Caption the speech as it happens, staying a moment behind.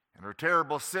her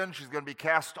terrible sin, she's going to be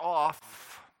cast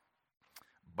off,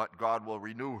 but God will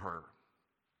renew her.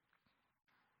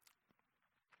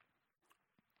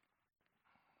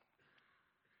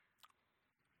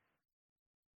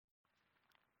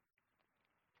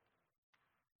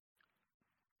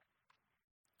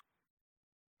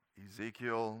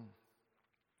 Ezekiel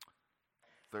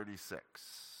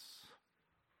 36.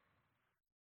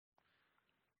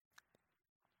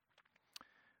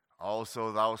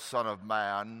 Also, thou son of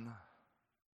man,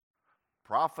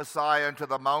 prophesy unto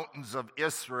the mountains of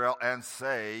Israel, and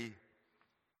say,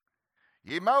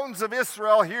 Ye mountains of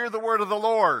Israel, hear the word of the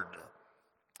Lord.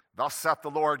 Thus saith the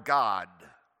Lord God,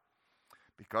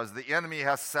 because the enemy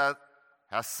has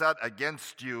set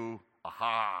against you,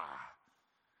 aha!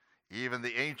 Even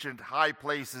the ancient high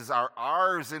places are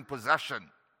ours in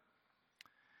possession.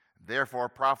 Therefore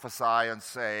prophesy and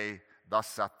say, Thus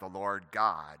saith the Lord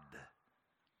God.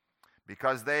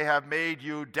 Because they have made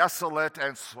you desolate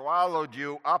and swallowed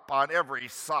you up on every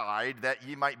side, that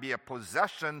ye might be a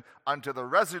possession unto the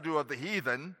residue of the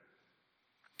heathen.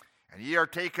 And ye are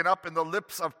taken up in the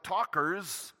lips of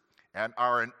talkers, and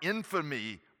are an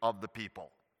infamy of the people.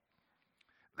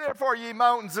 Therefore, ye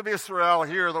mountains of Israel,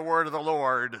 hear the word of the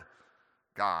Lord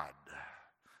God.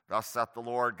 Thus saith the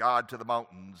Lord God to the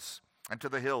mountains, and to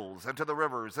the hills, and to the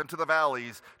rivers, and to the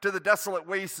valleys, to the desolate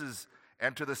wastes,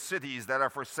 and to the cities that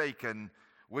are forsaken,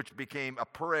 which became a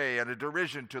prey and a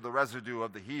derision to the residue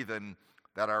of the heathen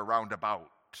that are round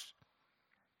about.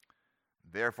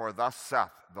 Therefore thus saith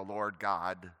the Lord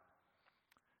God,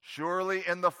 Surely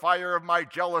in the fire of my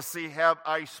jealousy have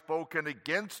I spoken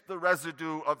against the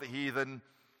residue of the heathen,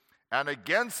 and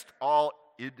against all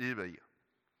Idibia,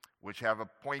 which have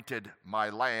appointed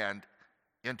my land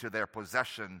into their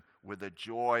possession with the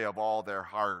joy of all their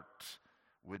heart,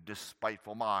 with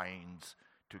despiteful minds,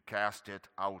 to cast it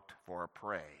out for a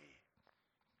prey.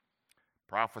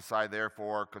 Prophesy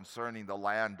therefore concerning the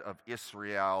land of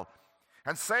Israel,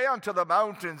 and say unto the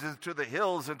mountains, and to the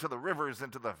hills, and to the rivers,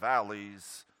 and to the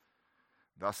valleys,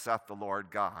 Thus saith the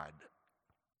Lord God,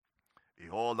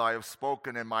 Behold, I have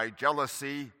spoken in my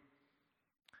jealousy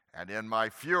and in my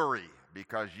fury,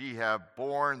 because ye have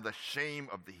borne the shame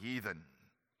of the heathen.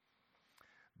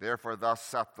 Therefore thus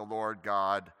saith the Lord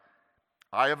God,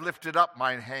 I have lifted up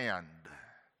mine hand.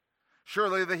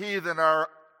 Surely the heathen are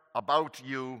about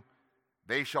you,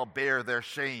 they shall bear their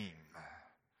shame.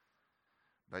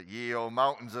 But ye, O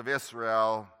mountains of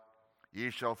Israel, ye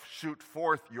shall shoot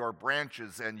forth your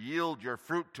branches, and yield your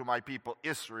fruit to my people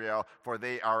Israel, for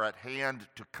they are at hand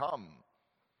to come.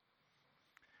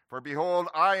 For behold,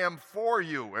 I am for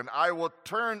you, and I will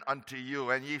turn unto you,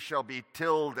 and ye shall be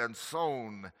tilled and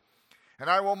sown. And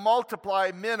I will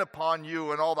multiply men upon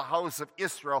you and all the house of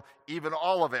Israel, even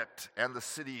all of it, and the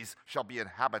cities shall be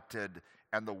inhabited,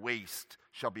 and the waste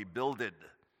shall be builded.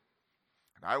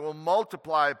 And I will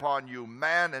multiply upon you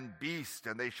man and beast,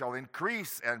 and they shall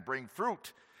increase and bring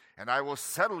fruit. And I will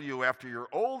settle you after your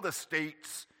old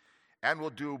estates, and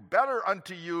will do better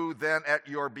unto you than at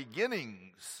your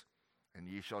beginnings. And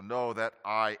ye shall know that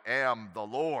I am the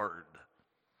Lord.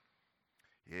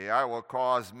 Yea, I will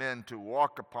cause men to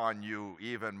walk upon you,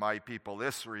 even my people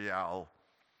Israel,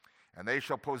 and they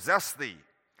shall possess thee,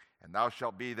 and thou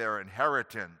shalt be their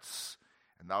inheritance,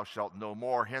 and thou shalt no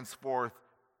more henceforth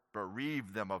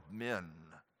bereave them of men.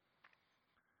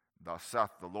 Thus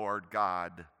saith the Lord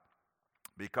God,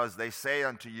 because they say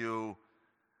unto you,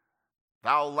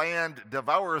 Thou land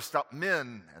devourest up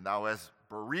men, and thou hast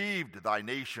bereaved thy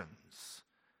nations.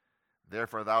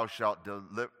 Therefore thou shalt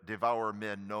devour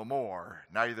men no more,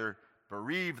 neither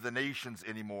bereave the nations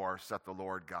any more, saith the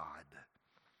Lord God.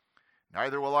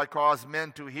 Neither will I cause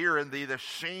men to hear in thee the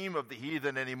shame of the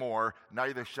heathen any more,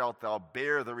 neither shalt thou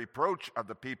bear the reproach of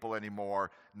the people any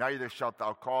more, neither shalt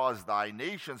thou cause thy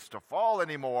nations to fall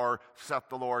any more, saith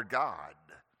the Lord God.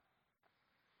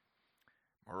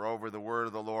 Moreover, the word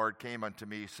of the Lord came unto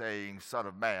me, saying, Son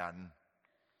of man,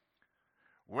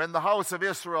 when the house of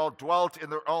Israel dwelt in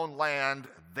their own land,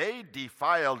 they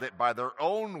defiled it by their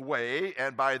own way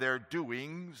and by their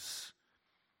doings.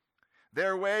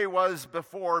 Their way was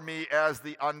before me as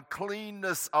the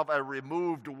uncleanness of a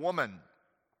removed woman.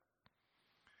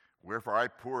 Wherefore I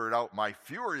poured out my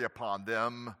fury upon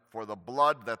them for the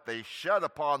blood that they shed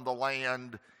upon the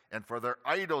land, and for their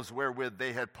idols wherewith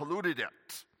they had polluted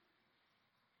it.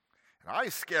 And I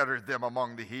scattered them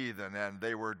among the heathen, and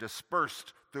they were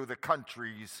dispersed through the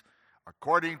countries.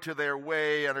 According to their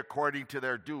way and according to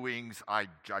their doings, I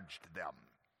judged them.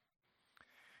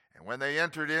 And when they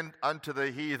entered in unto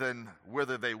the heathen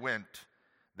whither they went,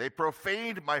 they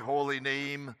profaned my holy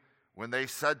name when they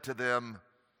said to them,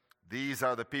 These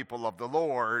are the people of the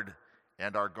Lord,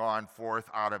 and are gone forth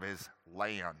out of his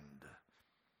land.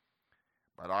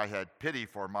 But I had pity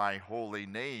for my holy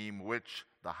name, which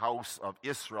the house of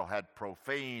Israel had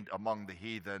profaned among the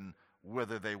heathen,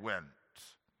 whither they went.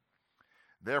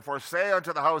 Therefore say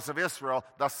unto the house of Israel,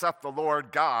 Thus saith the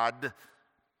Lord God,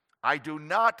 I do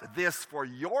not this for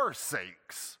your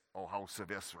sakes, O house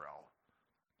of Israel,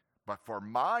 but for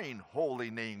mine holy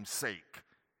name's sake,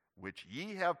 which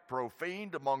ye have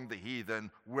profaned among the heathen,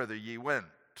 whither ye went.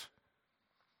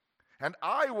 And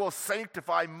I will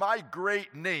sanctify my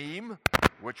great name,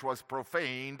 which was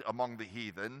profaned among the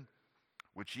heathen,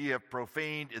 which ye have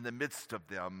profaned in the midst of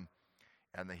them,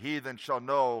 and the heathen shall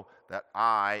know that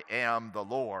I am the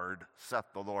Lord, saith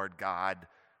the Lord God,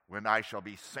 when I shall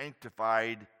be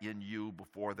sanctified in you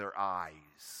before their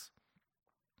eyes.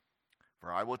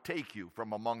 For I will take you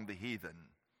from among the heathen,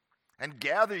 and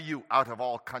gather you out of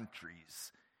all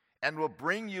countries, and will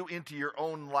bring you into your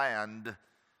own land.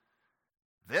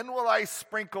 Then will I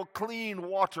sprinkle clean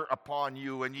water upon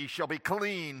you, and ye shall be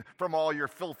clean from all your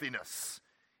filthiness,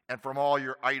 and from all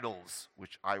your idols,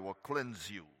 which I will cleanse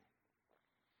you.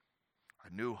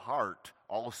 A new heart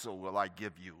also will I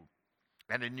give you,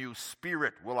 and a new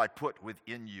spirit will I put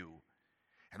within you.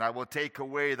 And I will take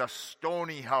away the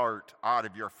stony heart out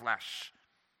of your flesh,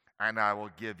 and I will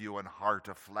give you an heart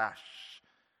of flesh.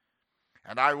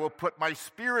 And I will put my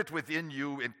spirit within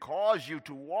you, and cause you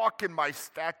to walk in my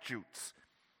statutes,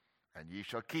 and ye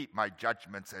shall keep my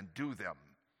judgments and do them.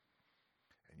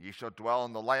 And ye shall dwell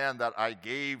in the land that I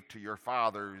gave to your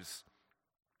fathers,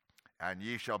 and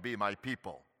ye shall be my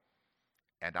people,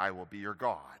 and I will be your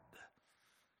God.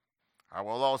 I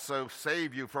will also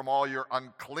save you from all your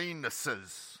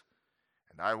uncleannesses,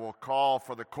 and I will call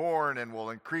for the corn and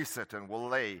will increase it, and will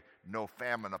lay no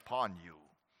famine upon you.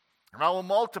 And I will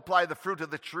multiply the fruit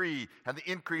of the tree and the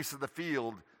increase of the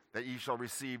field, that ye shall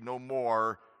receive no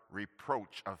more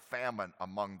reproach of famine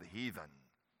among the heathen.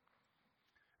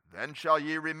 Then shall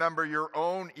ye remember your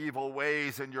own evil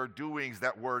ways and your doings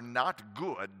that were not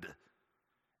good,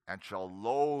 and shall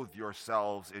loathe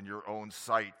yourselves in your own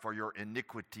sight for your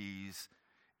iniquities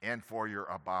and for your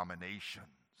abominations.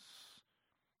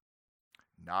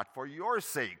 Not for your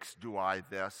sakes do I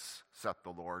this, saith the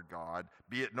Lord God,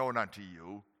 be it known unto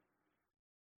you.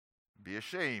 Be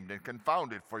ashamed and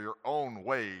confounded for your own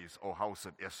ways, O house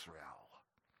of Israel.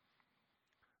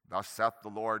 Thus saith the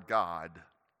Lord God,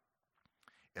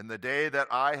 in the day that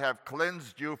I have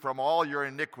cleansed you from all your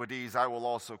iniquities, I will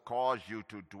also cause you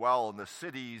to dwell in the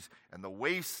cities, and the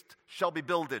waste shall be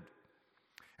builded,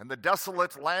 and the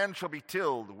desolate land shall be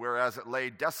tilled, whereas it lay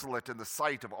desolate in the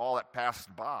sight of all that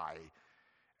passed by.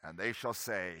 And they shall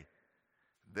say,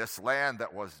 this land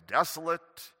that was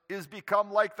desolate is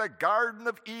become like the Garden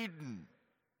of Eden,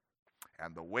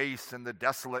 and the waste and the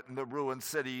desolate and the ruined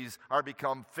cities are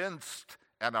become fenced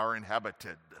and are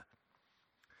inhabited.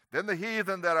 Then the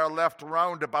heathen that are left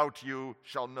round about you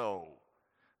shall know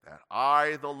that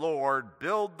I, the Lord,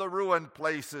 build the ruined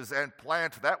places and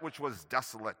plant that which was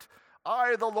desolate.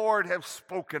 I, the Lord, have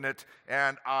spoken it,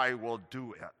 and I will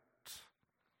do it.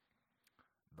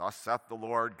 Thus saith the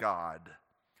Lord God,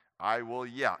 I will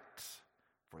yet,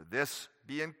 for this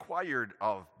be inquired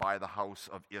of by the house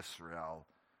of Israel,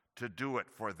 to do it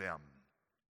for them.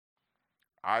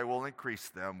 I will increase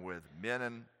them with men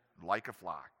and like a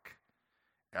flock,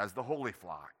 as the holy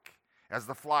flock, as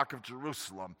the flock of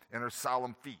Jerusalem in her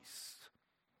solemn feast.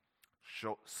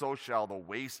 So shall the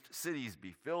waste cities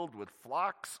be filled with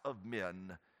flocks of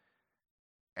men,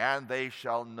 and they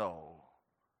shall know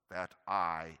that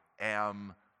I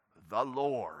am the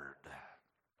Lord.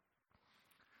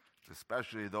 It's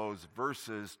especially those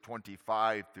verses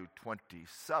 25 through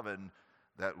 27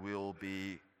 that we'll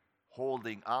be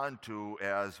holding on to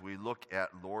as we look at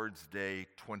Lord's Day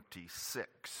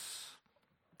 26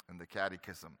 in the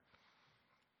Catechism.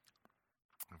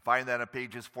 Find that on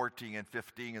pages 14 and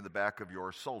 15 in the back of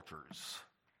your Psalters.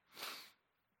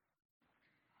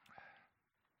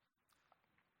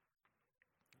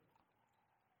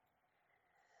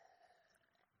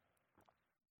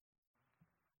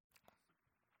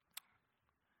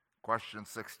 Question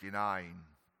 69.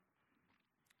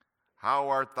 How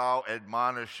art thou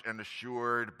admonished and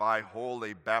assured by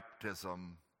holy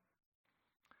baptism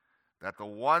that the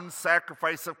one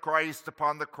sacrifice of Christ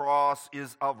upon the cross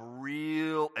is of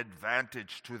real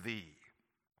advantage to thee?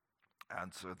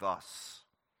 Answer thus,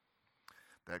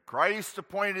 that Christ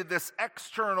appointed this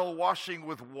external washing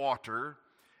with water,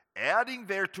 adding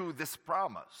thereto this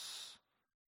promise,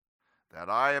 that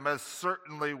I am as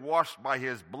certainly washed by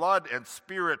his blood and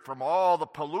spirit from all the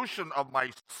pollution of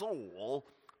my soul,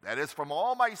 that is, from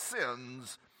all my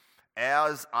sins,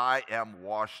 as I am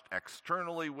washed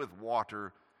externally with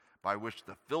water, by which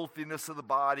the filthiness of the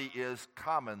body is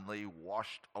commonly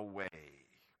washed away.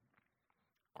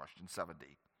 Question 70.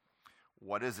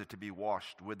 What is it to be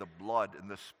washed with the blood and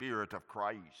the Spirit of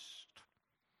Christ?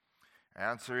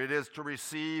 Answer, it is to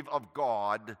receive of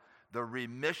God the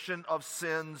remission of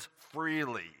sins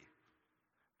freely,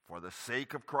 for the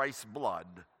sake of Christ's blood,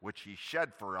 which he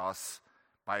shed for us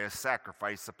by his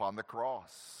sacrifice upon the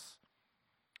cross,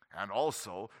 and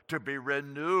also to be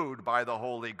renewed by the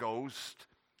Holy Ghost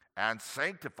and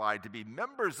sanctified to be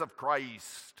members of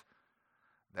Christ,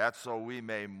 that so we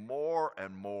may more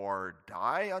and more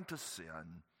die unto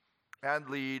sin and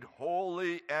lead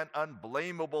holy and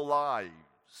unblameable lives.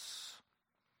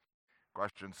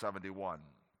 Question 71.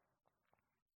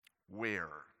 Where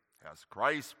has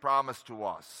Christ promised to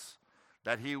us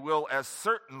that he will as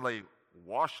certainly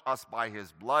wash us by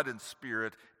his blood and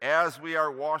Spirit as we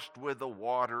are washed with the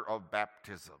water of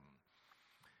baptism?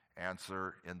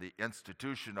 Answer, in the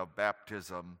institution of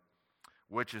baptism,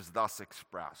 which is thus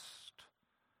expressed.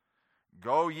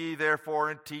 Go ye therefore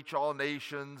and teach all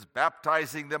nations,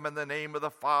 baptizing them in the name of the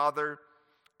Father,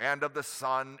 and of the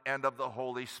Son, and of the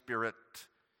Holy Spirit.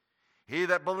 He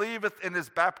that believeth and is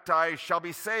baptized shall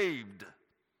be saved,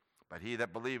 but he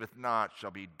that believeth not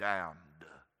shall be damned.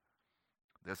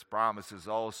 This promise is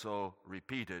also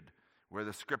repeated where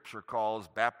the Scripture calls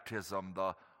baptism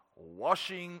the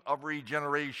washing of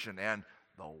regeneration and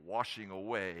the washing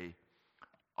away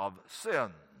of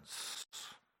sins.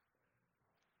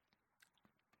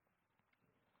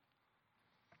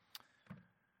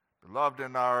 Beloved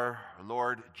in our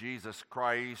Lord Jesus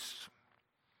Christ,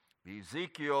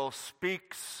 Ezekiel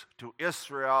speaks to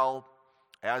Israel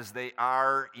as they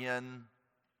are in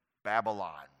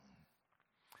Babylon.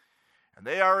 And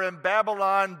they are in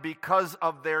Babylon because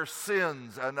of their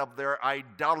sins and of their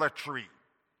idolatry.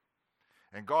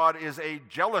 And God is a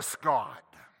jealous God,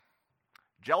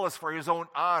 jealous for his own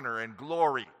honor and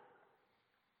glory.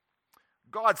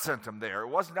 God sent them there. It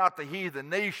was not the heathen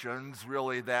nations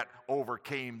really that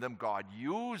overcame them. God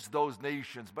used those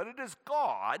nations, but it is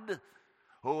God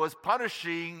who was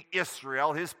punishing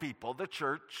Israel, his people, the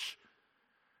church,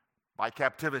 by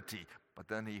captivity. But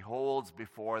then he holds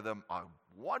before them a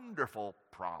wonderful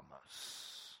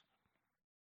promise.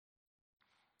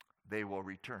 They will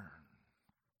return.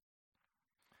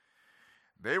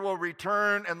 They will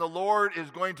return, and the Lord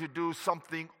is going to do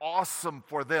something awesome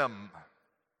for them.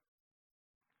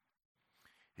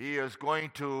 He is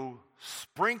going to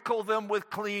sprinkle them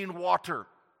with clean water.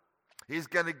 He's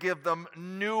going to give them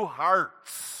new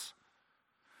hearts,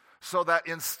 so that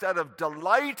instead of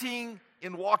delighting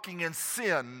in walking in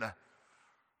sin,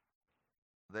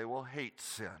 they will hate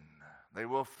sin. They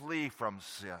will flee from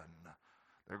sin.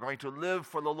 They're going to live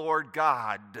for the Lord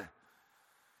God.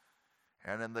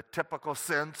 And in the typical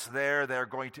sense there, they're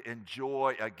going to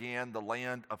enjoy again the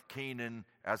land of Canaan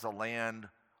as a land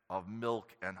of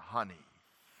milk and honey.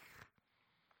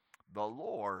 The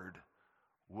Lord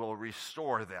will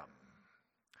restore them.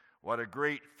 What a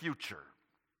great future.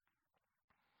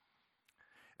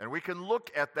 And we can look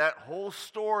at that whole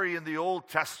story in the Old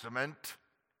Testament,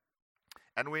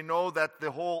 and we know that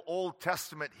the whole Old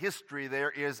Testament history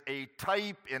there is a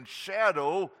type and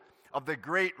shadow of the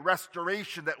great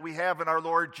restoration that we have in our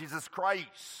Lord Jesus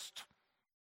Christ.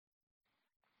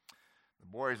 The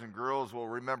boys and girls will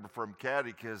remember from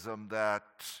catechism that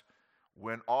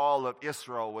when all of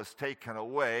Israel was taken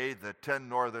away, the 10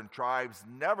 northern tribes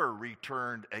never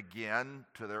returned again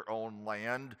to their own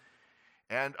land.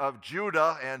 And of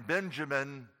Judah and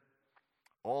Benjamin,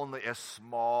 only a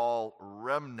small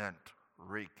remnant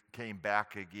came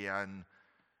back again,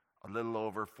 a little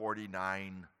over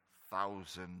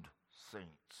 49,000 saints.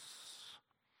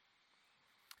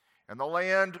 And the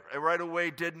land right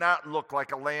away did not look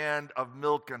like a land of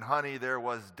milk and honey. There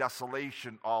was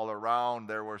desolation all around.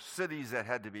 There were cities that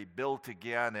had to be built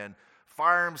again and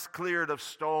farms cleared of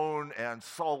stone and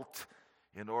salt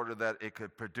in order that it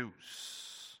could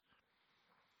produce.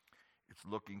 It's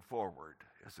looking forward,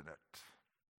 isn't it?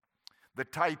 The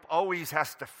type always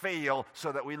has to fail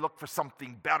so that we look for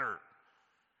something better.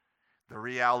 The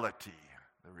reality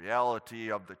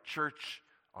of the church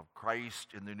of Christ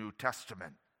in the New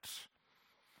Testament.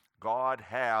 God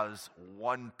has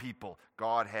one people.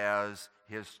 God has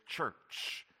his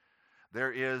church.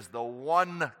 There is the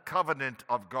one covenant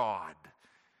of God.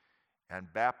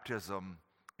 And baptism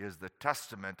is the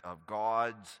testament of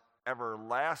God's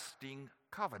everlasting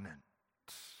covenant.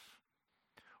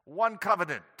 One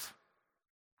covenant.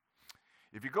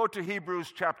 If you go to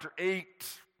Hebrews chapter 8,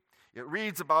 it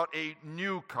reads about a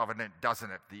new covenant, doesn't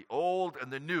it? The old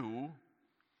and the new.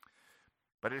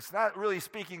 But it's not really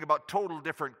speaking about total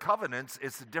different covenants,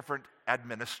 it's a different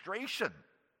administration.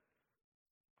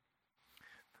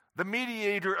 The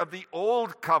mediator of the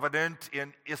old covenant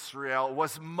in Israel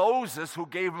was Moses, who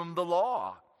gave them the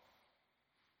law.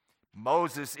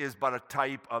 Moses is but a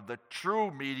type of the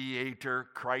true mediator,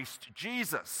 Christ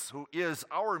Jesus, who is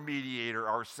our mediator,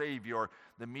 our Savior,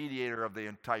 the mediator of the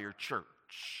entire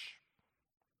church.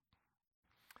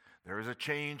 There is a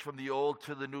change from the Old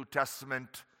to the New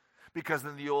Testament, because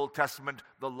in the Old Testament,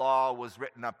 the law was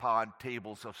written upon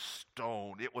tables of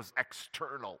stone. It was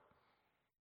external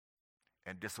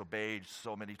and disobeyed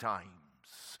so many times.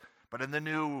 But in the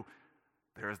New,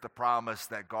 there is the promise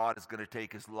that God is going to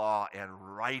take his law and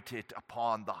write it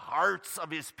upon the hearts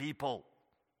of his people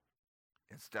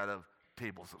instead of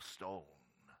tables of stone.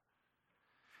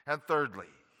 And thirdly,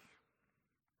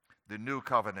 the new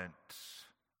covenant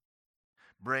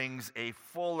brings a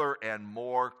fuller and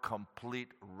more complete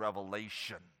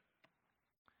revelation.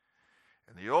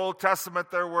 In the Old Testament,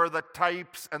 there were the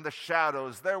types and the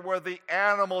shadows. There were the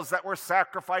animals that were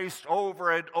sacrificed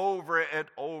over and over and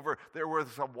over. There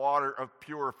was a water of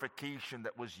purification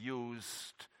that was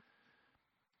used.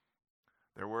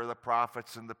 There were the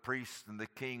prophets and the priests and the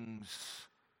kings.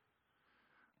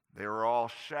 They were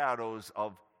all shadows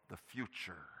of the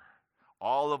future.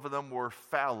 All of them were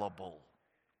fallible.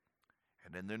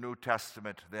 And in the New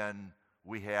Testament, then,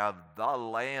 we have the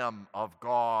Lamb of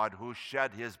God who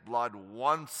shed his blood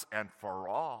once and for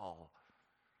all.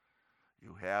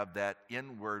 You have that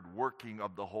inward working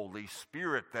of the Holy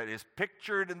Spirit that is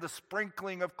pictured in the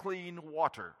sprinkling of clean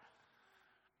water.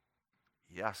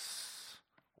 Yes,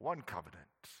 one covenant,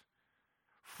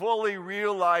 fully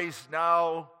realized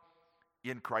now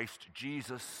in Christ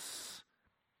Jesus,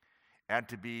 and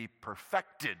to be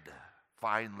perfected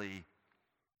finally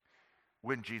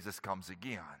when Jesus comes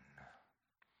again.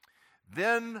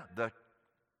 Then the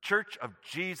church of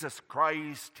Jesus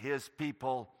Christ, his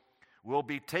people, will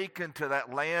be taken to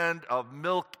that land of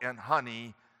milk and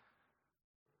honey,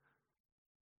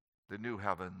 the new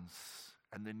heavens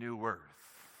and the new earth,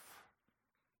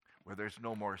 where there's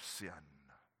no more sin,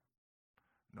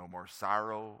 no more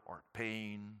sorrow or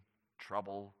pain,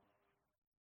 trouble,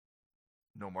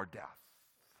 no more death.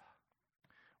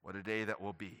 What a day that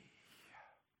will be.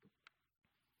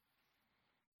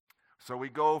 So we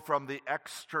go from the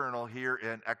external here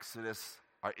in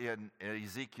in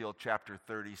Ezekiel chapter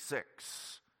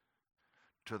 36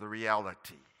 to the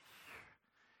reality.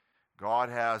 God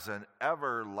has an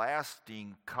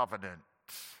everlasting covenant.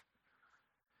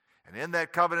 And in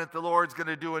that covenant, the Lord's going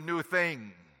to do a new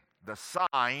thing. The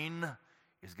sign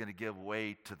is going to give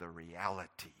way to the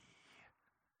reality.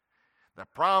 The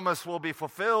promise will be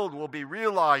fulfilled, will be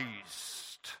realized.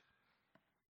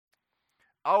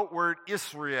 Outward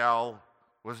Israel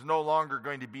was no longer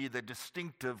going to be the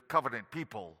distinctive covenant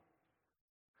people,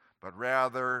 but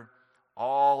rather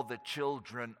all the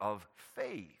children of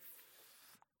faith.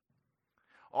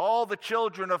 All the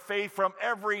children of faith from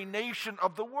every nation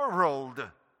of the world.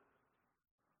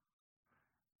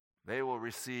 They will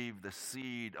receive the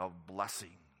seed of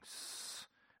blessings.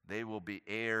 They will be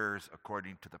heirs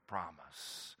according to the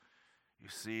promise. You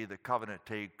see, the covenant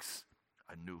takes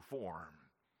a new form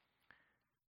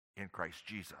in Christ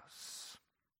Jesus.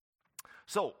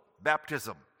 So,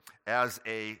 baptism as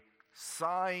a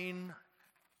sign,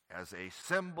 as a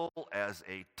symbol, as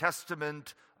a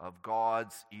testament of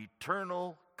God's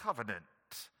eternal covenant.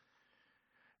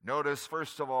 Notice,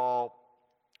 first of all,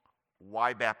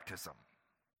 why baptism?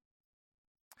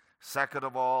 Second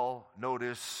of all,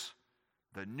 notice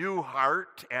the new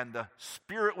heart and the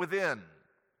spirit within.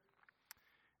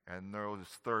 And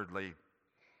notice, thirdly,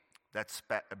 that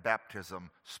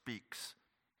baptism speaks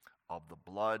of the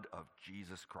blood of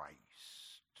Jesus Christ.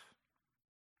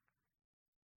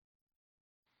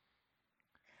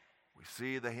 We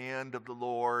see the hand of the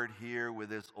Lord here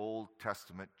with his Old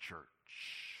Testament church.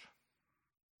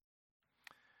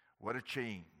 What a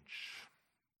change.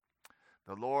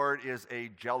 The Lord is a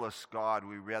jealous God.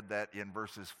 We read that in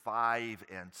verses 5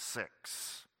 and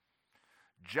 6.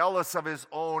 Jealous of his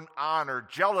own honor,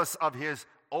 jealous of his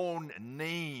own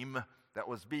name that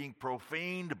was being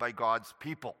profaned by God's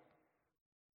people.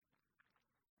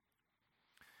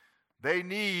 They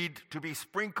need to be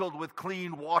sprinkled with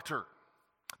clean water.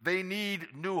 They need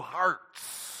new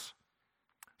hearts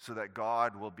so that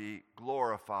God will be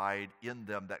glorified in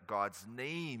them, that God's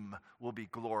name will be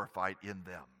glorified in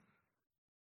them.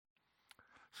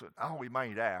 So now we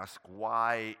might ask,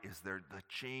 why is there the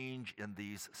change in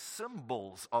these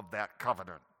symbols of that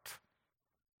covenant?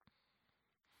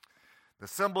 The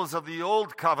symbols of the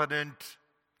old covenant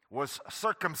was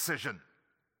circumcision.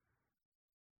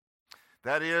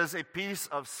 That is, a piece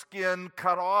of skin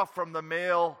cut off from the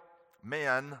male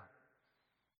men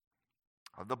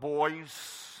of the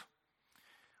boys,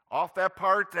 off that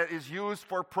part that is used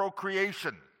for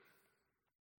procreation.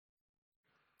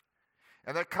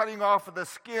 And that cutting off of the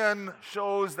skin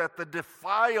shows that the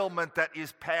defilement that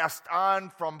is passed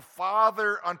on from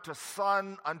father unto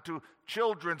son unto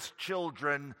children's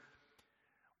children,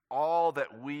 all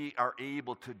that we are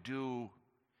able to do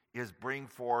is bring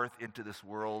forth into this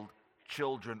world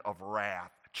children of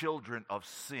wrath, children of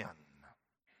sin.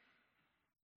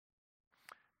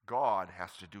 God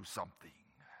has to do something.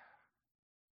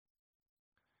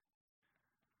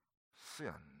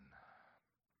 Sin.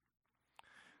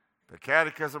 The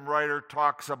Catechism writer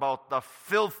talks about the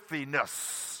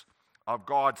filthiness of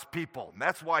God's people, and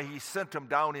that's why he sent them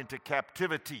down into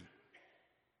captivity.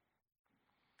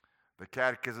 The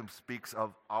Catechism speaks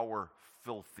of our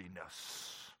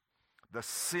filthiness, the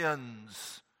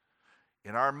sins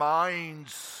in our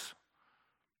minds,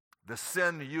 the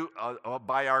sin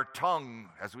by our tongue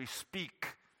as we speak,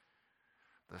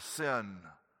 the sin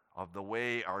of the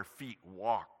way our feet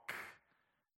walk,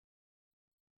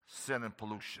 sin and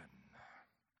pollution.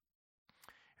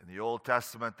 In the Old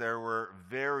Testament, there were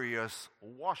various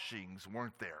washings,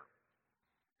 weren't there?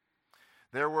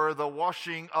 There were the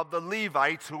washing of the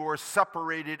Levites who were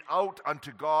separated out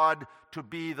unto God to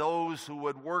be those who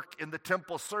would work in the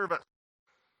temple service.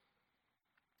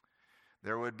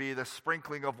 There would be the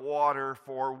sprinkling of water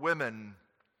for women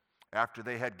after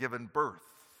they had given birth.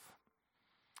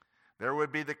 There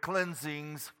would be the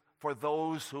cleansings for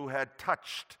those who had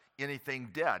touched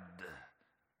anything dead.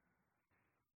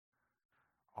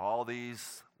 All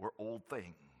these were old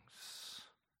things.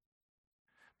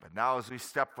 But now as we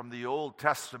step from the Old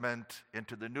Testament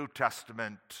into the New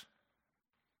Testament,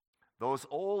 those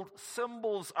old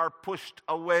symbols are pushed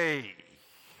away.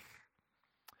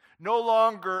 No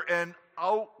longer an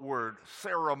outward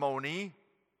ceremony.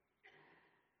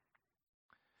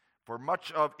 For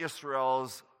much of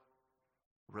Israel's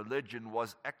religion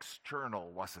was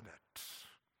external, wasn't it?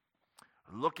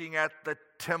 Looking at the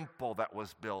temple that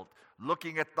was built,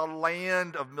 looking at the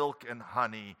land of milk and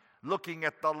honey, looking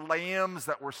at the lambs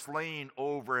that were slain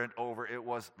over and over. It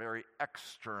was very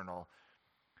external.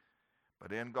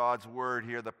 But in God's word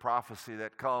here, the prophecy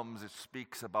that comes, it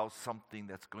speaks about something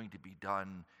that's going to be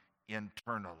done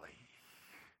internally.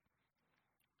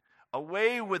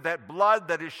 Away with that blood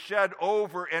that is shed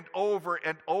over and over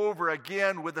and over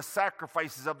again with the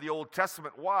sacrifices of the Old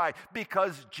Testament. Why?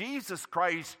 Because Jesus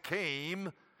Christ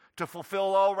came to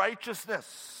fulfill all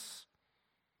righteousness.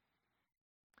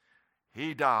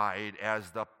 He died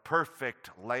as the perfect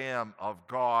Lamb of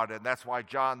God, and that's why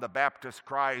John the Baptist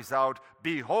cries out,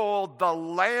 "Behold the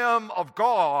Lamb of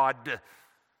God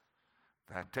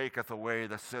that taketh away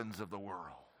the sins of the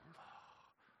world."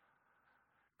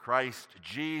 Christ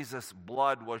Jesus'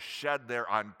 blood was shed there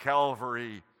on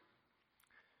Calvary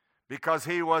because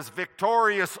he was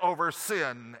victorious over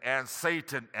sin and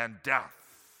Satan and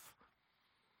death.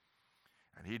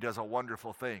 And he does a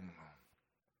wonderful thing.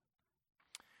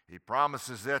 He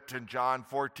promises it in John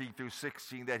 14 through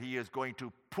 16 that he is going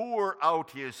to pour out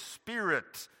his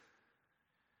Spirit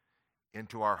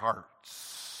into our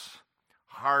hearts.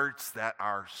 Hearts that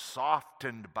are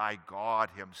softened by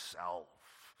God himself.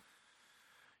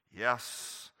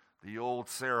 Yes, the old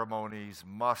ceremonies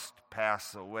must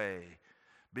pass away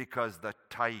because the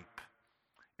type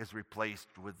is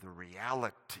replaced with the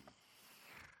reality.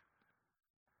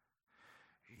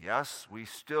 Yes, we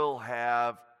still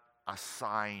have a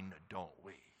sign, don't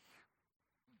we?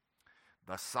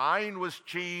 The sign was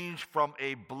changed from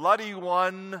a bloody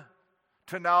one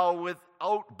to now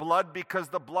without blood because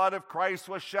the blood of Christ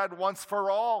was shed once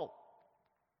for all.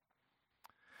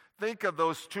 Think of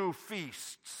those two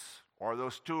feasts or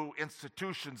those two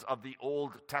institutions of the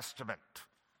Old Testament.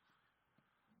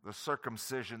 The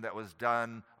circumcision that was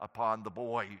done upon the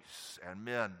boys and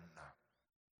men.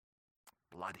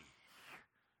 Bloody.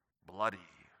 Bloody.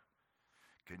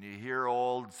 Can you hear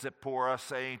old Zipporah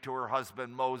saying to her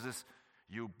husband Moses,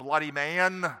 "You bloody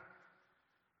man"?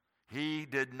 He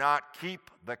did not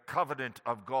keep the covenant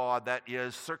of God, that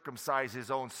is, circumcise his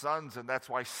own sons, and that's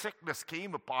why sickness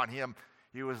came upon him.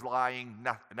 He was lying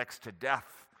next to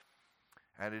death.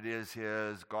 And it is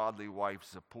his godly wife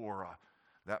Zipporah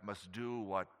that must do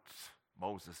what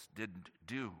Moses didn't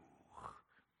do.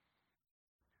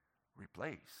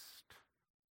 Replaced.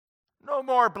 No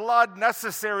more blood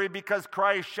necessary because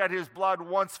Christ shed his blood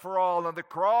once for all on the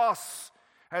cross.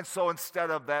 And so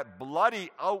instead of that bloody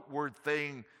outward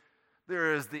thing,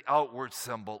 there is the outward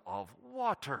symbol of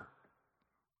water.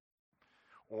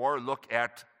 Or look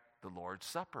at the Lord's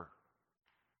Supper.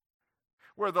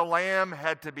 where the lamb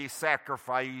had to be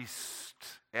sacrificed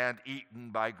and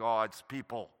eaten by God's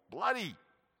people. Bloody.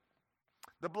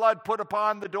 The blood put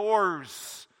upon the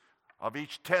doors of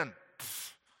each tent.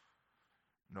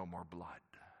 No more blood.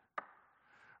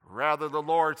 Rather, the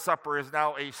Lord's Supper is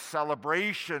now a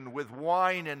celebration with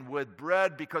wine and with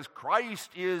bread because Christ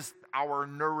is our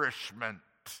nourishment.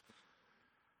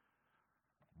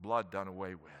 Blood done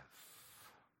away with.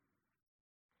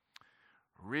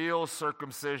 Real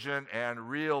circumcision and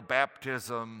real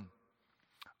baptism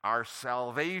are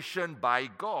salvation by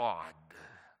God.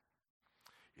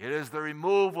 It is the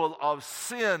removal of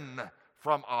sin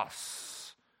from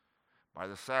us by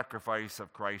the sacrifice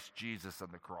of Christ Jesus on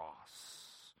the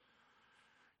cross.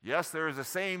 Yes, there is the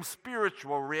same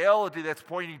spiritual reality that's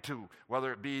pointing to,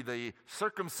 whether it be the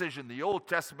circumcision, the Old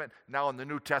Testament, now in the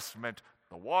New Testament,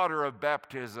 the water of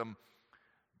baptism,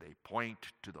 they point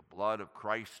to the blood of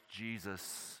Christ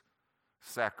Jesus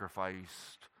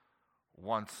sacrificed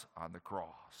once on the cross.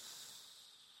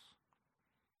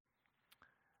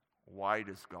 Why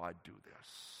does God do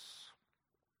this?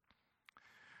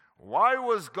 Why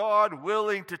was God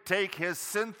willing to take his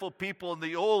sinful people in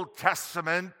the Old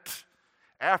Testament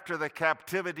after the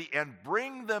captivity and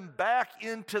bring them back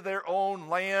into their own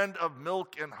land of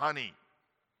milk and honey?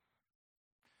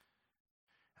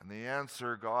 And the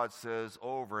answer, God says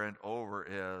over and over,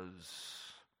 is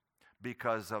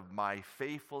because of my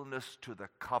faithfulness to the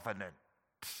covenant.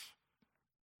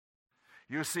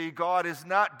 You see, God is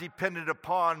not dependent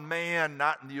upon man,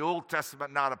 not in the Old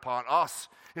Testament, not upon us.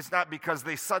 It's not because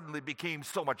they suddenly became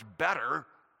so much better.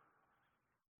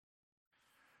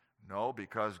 No,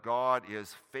 because God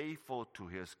is faithful to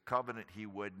his covenant, he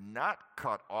would not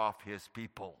cut off his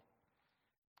people.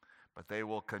 But they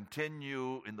will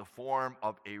continue in the form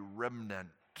of a remnant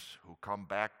who come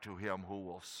back to him, who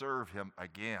will serve him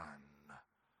again.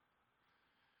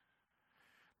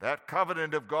 That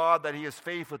covenant of God that he is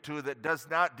faithful to, that does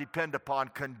not depend upon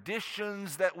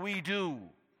conditions that we do.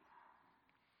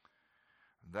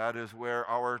 That is where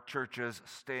our churches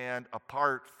stand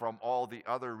apart from all the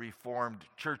other Reformed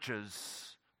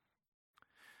churches.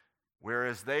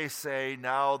 Whereas they say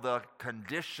now the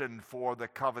condition for the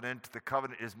covenant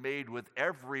is made with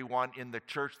everyone in the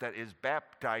church that is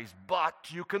baptized, but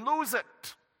you can lose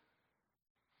it.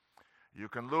 You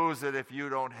can lose it if you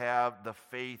don't have the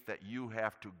faith that you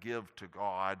have to give to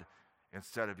God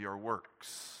instead of your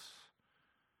works.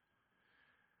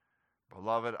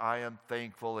 Beloved, I am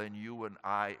thankful, and you and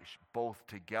I both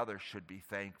together should be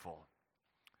thankful,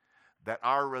 that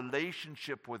our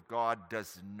relationship with God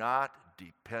does not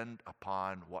depend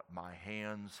upon what my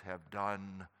hands have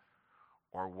done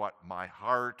or what my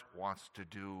heart wants to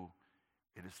do.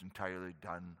 It is entirely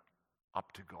done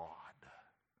up to God.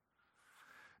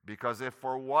 Because if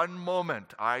for one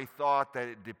moment I thought that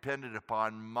it depended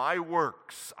upon my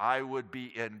works, I would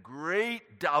be in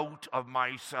great doubt of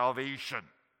my salvation.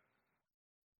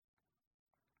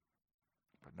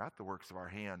 But not the works of our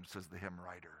hand, says the hymn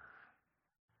writer.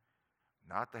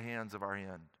 Not the hands of our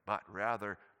hand, but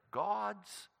rather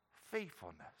God's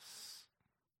faithfulness.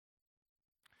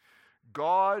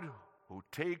 God who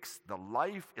takes the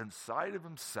life inside of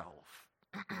himself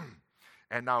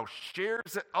and now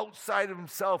shares it outside of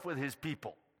himself with his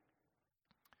people.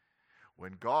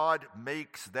 When God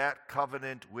makes that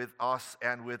covenant with us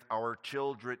and with our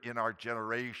children in our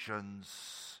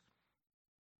generations,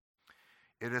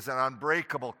 it is an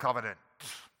unbreakable covenant.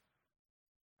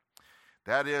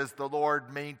 That is, the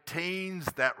Lord maintains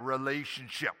that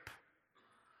relationship.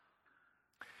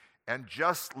 And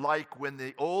just like when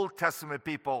the Old Testament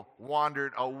people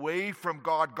wandered away from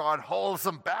God, God hauls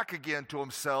them back again to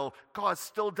himself. God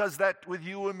still does that with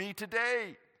you and me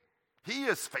today. He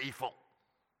is faithful.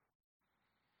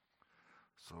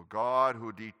 So God,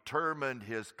 who determined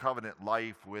his covenant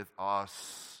life with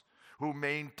us, who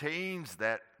maintains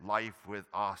that life with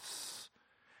us,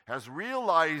 has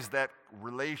realized that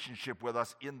relationship with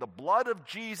us in the blood of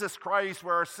Jesus Christ,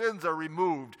 where our sins are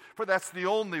removed. For that's the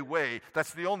only way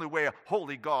a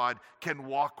holy God can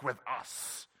walk with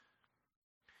us.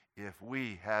 If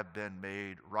we have been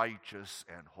made righteous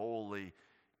and holy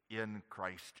in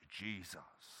Christ Jesus.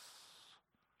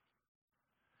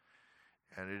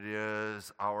 And it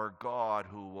is our God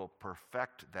who will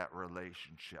perfect that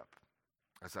relationship,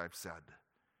 as I've said,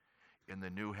 in the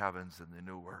new heavens and the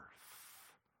new earth.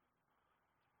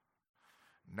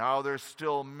 Now there's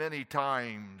still many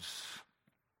times,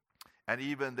 and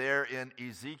even there in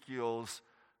Ezekiel's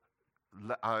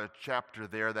chapter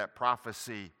there, that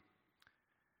prophecy,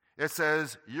 it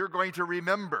says, you're going to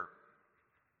remember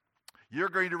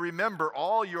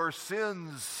all your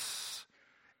sins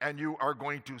and you are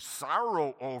going to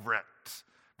sorrow over it.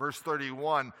 Verse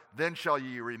 31, then shall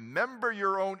ye remember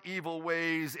your own evil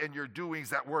ways and your doings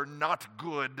that were not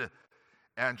good,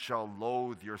 and shall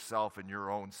loathe yourself in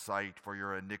your own sight for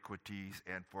your iniquities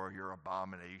and for your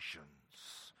abominations.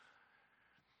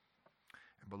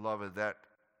 And beloved, that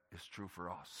is true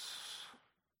for us.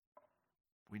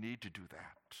 We need to do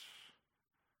that.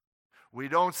 We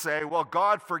don't say, well,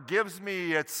 God forgives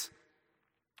me.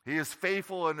 He is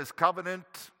faithful in his covenant.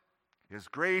 His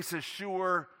grace is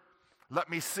sure. Let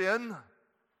me sin,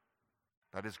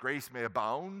 that his grace may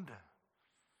abound.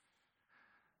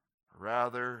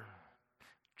 Rather,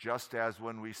 just as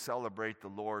when we celebrate the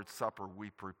Lord's Supper, we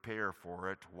prepare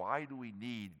for it. Why do we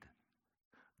need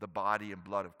the body and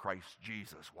blood of Christ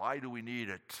Jesus? Why do we need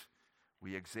it?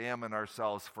 We examine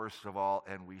ourselves first of all,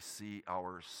 and we see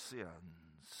our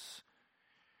sins.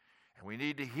 And we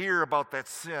need to hear about that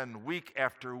sin week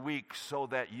after week so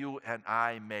that you and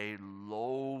I may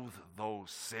loathe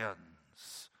those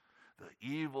sins, the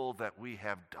evil that we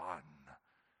have done.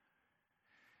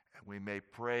 And we may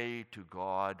pray to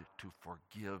God to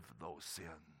forgive those sins.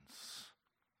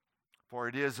 For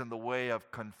it is in the way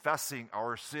of confessing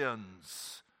our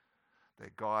sins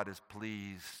that God is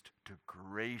pleased to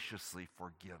graciously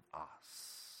forgive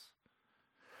us.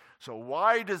 So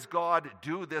why does God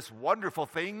do this wonderful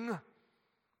thing?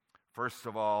 First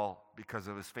of all, because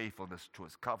of his faithfulness to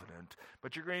his covenant.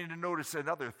 But you're going to notice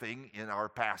another thing in our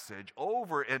passage.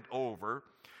 Over and over,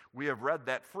 we have read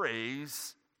that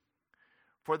phrase,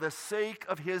 for the sake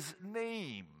of his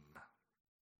name.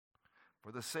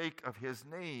 For the sake of his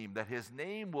name, that his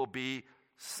name will be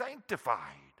sanctified.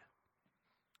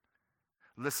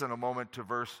 Listen a moment to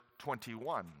verse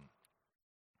 21.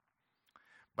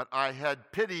 But I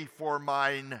had pity for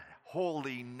mine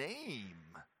holy name,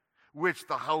 which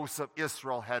the house of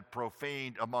Israel had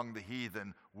profaned among the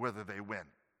heathen, whither they went.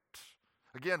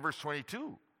 Again, verse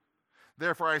 22.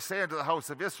 Therefore I say unto the house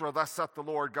of Israel, thus saith the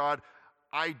Lord God,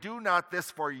 I do not this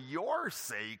for your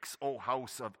sakes, O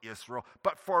house of Israel,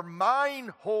 but for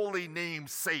mine holy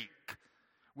name's sake,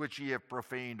 which ye have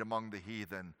profaned among the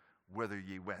heathen, whither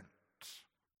ye went.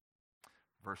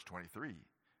 Verse 23.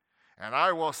 And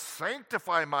I will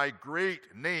sanctify my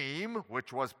great name,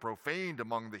 which was profaned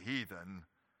among the heathen,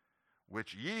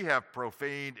 which ye have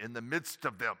profaned in the midst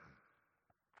of them.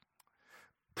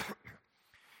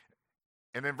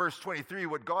 And in verse 23,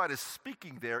 what God is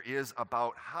speaking there is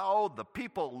about how the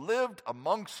people lived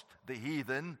amongst the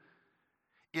heathen,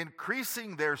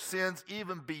 increasing their sins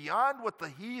even beyond what the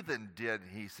heathen did.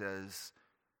 He says,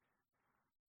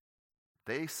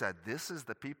 they said, this is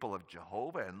the people of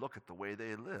Jehovah, and look at the way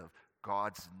they live.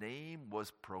 God's name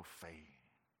was profaned.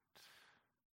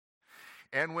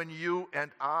 And when you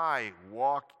and I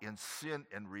walk in sin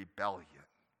and rebellion,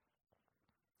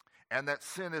 and that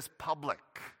sin is public,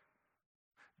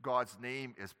 God's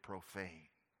name is profaned.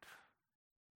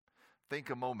 Think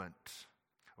a moment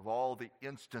of all the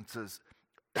instances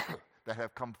that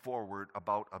have come forward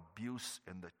about abuse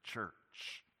in the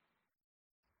church.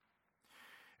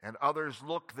 And others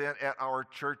look then at our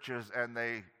churches and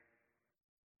they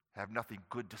have nothing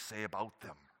good to say about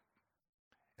them.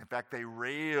 In fact, they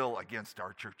rail against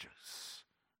our churches.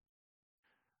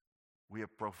 We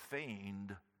have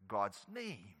profaned God's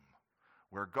name.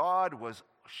 Where God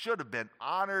should have been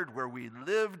honored, where we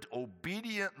lived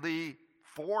obediently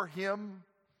for him,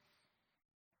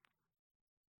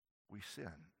 we sinned.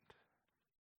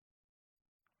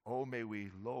 Oh, may we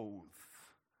loathe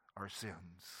our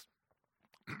sins.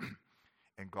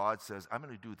 And God says, I'm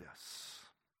going to do this.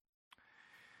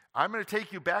 I'm going to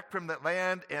take you back from that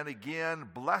land and again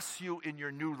bless you in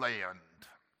your new land.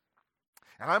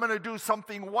 And I'm going to do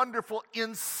something wonderful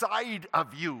inside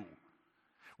of you.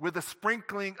 With a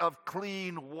sprinkling of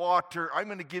clean water, I'm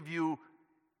going to give you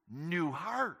new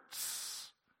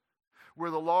hearts.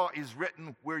 Where the law is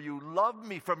written, where you love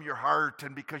me from your heart,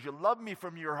 and because you love me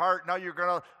from your heart, now you're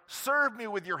going to serve me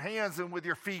with your hands and with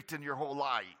your feet and your whole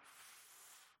life.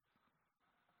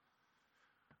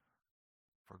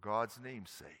 For God's name's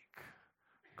sake,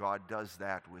 God does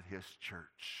that with his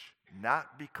church.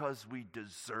 Not because we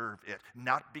deserve it,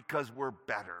 not because we're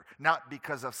better, not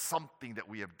because of something that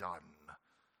we have done.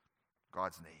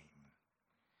 God's name.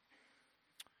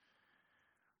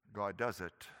 God does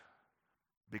it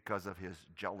because of his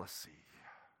jealousy.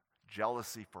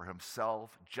 Jealousy for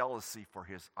himself, jealousy for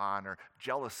his honor,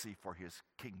 jealousy for his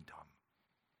kingdom.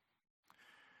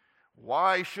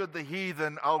 Why should the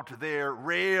heathen out there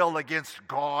rail against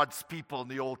God's people in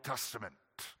the Old Testament?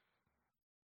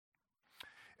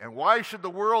 And why should the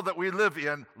world that we live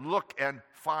in look and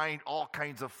find all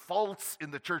kinds of faults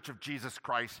in the church of Jesus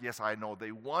Christ? Yes, I know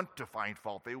they want to find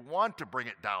fault. They want to bring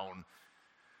it down.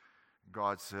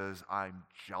 God says, I'm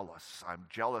jealous. I'm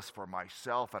jealous for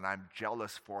myself, and I'm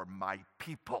jealous for my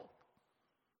people,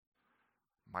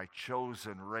 my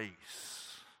chosen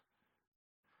race,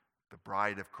 the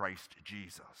bride of Christ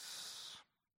Jesus.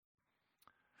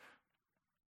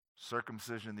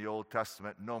 Circumcision in the Old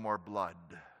Testament, no more blood,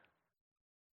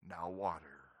 now water.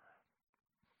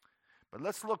 But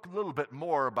let's look a little bit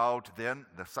more about then,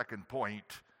 the second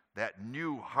point, that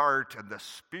new heart and the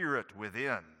spirit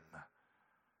within.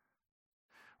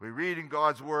 We read in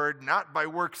God's word, not by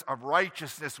works of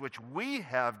righteousness which we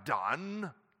have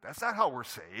done. That's not how we're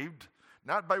saved.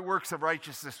 Not by works of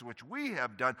righteousness which we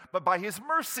have done, but by his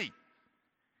mercy.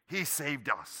 He saved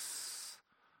us.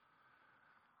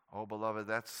 Oh, beloved,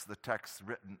 that's the text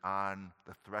written on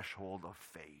the threshold of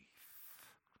faith.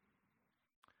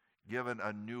 Given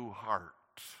a new heart.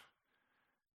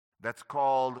 That's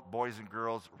called, boys and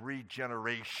girls,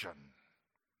 regeneration.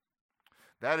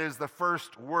 That is the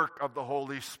first work of the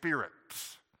Holy Spirit.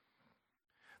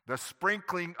 The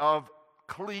sprinkling of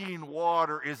clean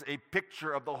water is a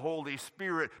picture of the Holy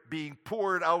Spirit being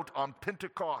poured out on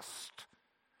Pentecost,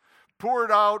 poured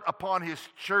out upon his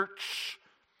church,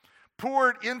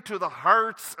 poured into the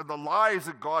hearts and the lives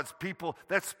of God's people.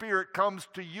 That Spirit comes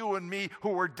to you and me who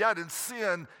were dead in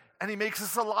sin, and he makes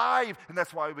us alive. And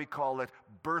that's why we call it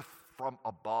birth from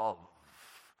above,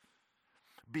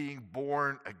 being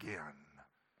born again.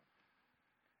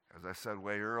 As I said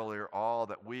way earlier, all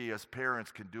that we as parents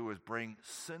can do is bring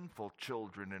sinful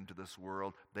children into this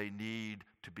world. They need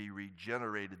to be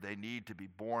regenerated. They need to be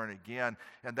born again.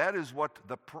 And that is what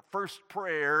the first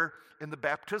prayer in the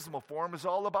baptismal form is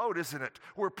all about, isn't it?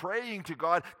 We're praying to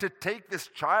God to take this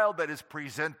child that is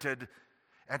presented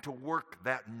and to work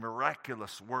that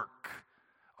miraculous work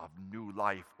of new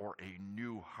life or a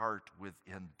new heart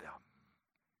within them.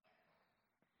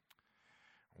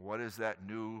 What is that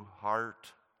new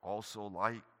heart also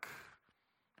like?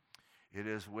 It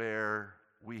is where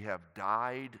we have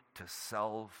died to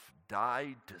self,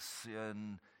 died to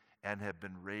sin, and have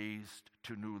been raised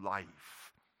to new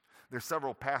life. There's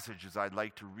several passages I'd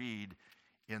like to read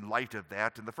in light of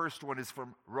that, and the first one is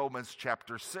from Romans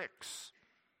chapter 6.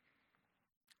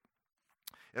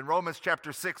 In Romans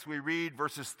chapter 6, we read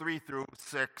verses 3 through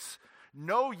 6,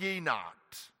 "Know ye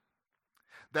not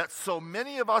that so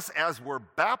many of us as were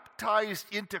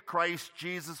baptized into Christ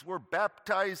Jesus were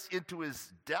baptized into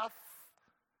his death?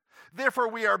 Therefore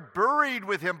we are buried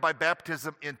with him by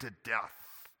baptism into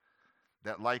death,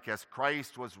 that like as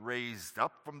Christ was raised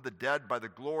up from the dead by the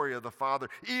glory of the Father,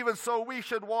 even so we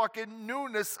should walk in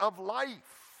newness of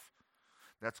life."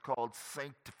 That's called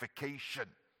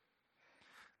sanctification,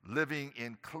 living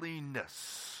in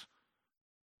cleanness.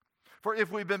 For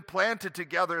if we've been planted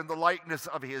together in the likeness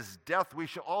of his death, we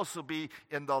shall also be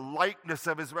in the likeness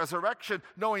of his resurrection,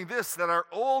 knowing this, that our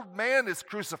old man is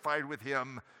crucified with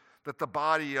him, that the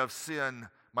body of sin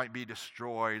might be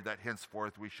destroyed, that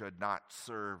henceforth we should not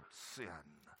serve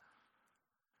sin.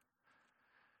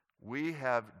 We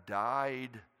have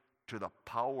died to the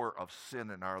power of sin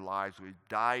in our lives. We've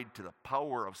died to the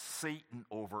power of Satan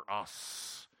over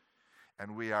us.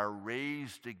 And we are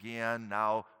raised again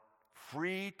now,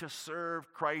 free to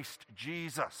serve Christ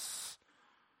Jesus.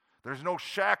 There's no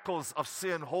shackles of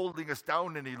sin holding us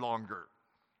down any longer.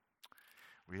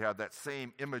 We have that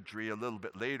same imagery a little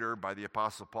bit later by the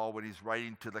Apostle Paul when he's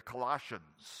writing to the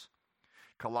Colossians.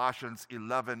 Colossians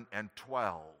 11 and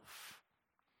 12.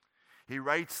 He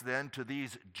writes then to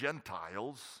these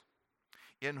Gentiles,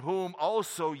 "In whom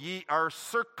also ye are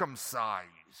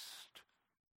circumcised."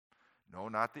 No,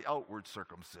 not the outward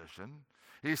circumcision.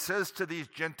 He says to these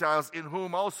Gentiles, "In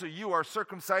whom also you are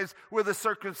circumcised with a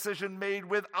circumcision made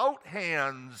without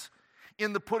hands,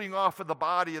 in the putting off of the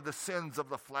body of the sins of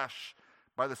the flesh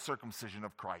by the circumcision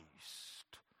of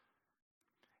Christ,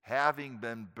 having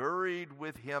been buried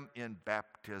with him in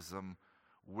baptism,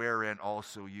 wherein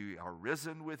also ye are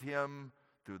risen with him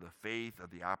through the faith of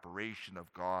the operation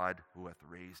of God, who hath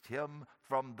raised him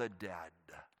from the dead."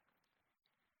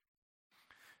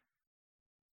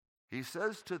 He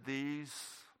says to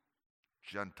these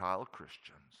Gentile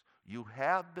Christians, you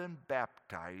have been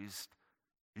baptized,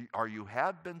 or you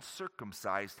have been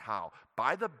circumcised. How?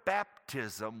 By the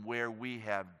baptism where we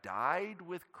have died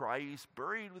with Christ,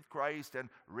 buried with Christ, and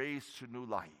raised to new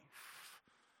life.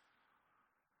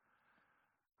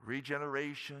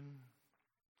 Regeneration,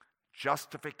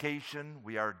 justification,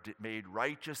 we are made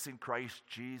righteous in Christ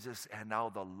Jesus, and now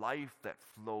the life that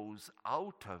flows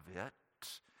out of it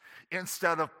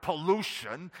instead of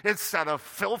pollution, instead of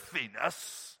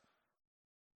filthiness.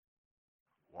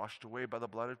 Washed away by the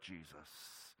blood of Jesus.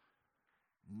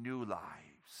 New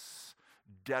lives,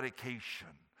 dedication,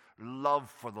 love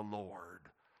for the Lord,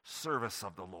 service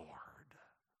of the Lord.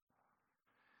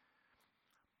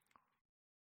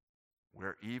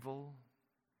 Where evil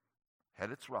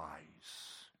had its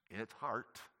rise in its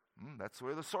heart, that's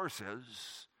where the source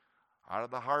is. Out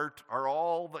of the heart are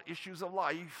all the issues of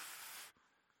life.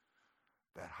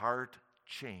 That heart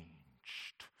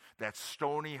changed. That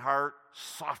stony heart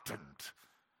softened.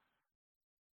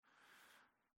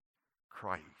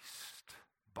 Christ,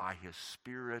 by his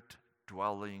Spirit,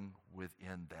 dwelling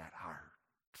within that heart.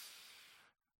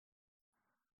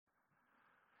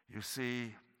 You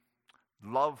see,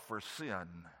 love for sin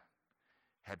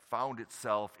had found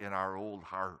itself in our old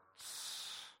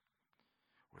hearts,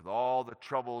 with all the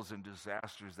troubles and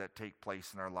disasters that take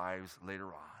place in our lives later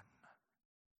on.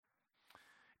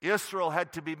 Israel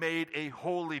had to be made a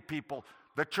holy people.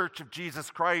 The Church of Jesus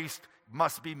Christ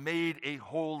must be made a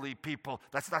holy people.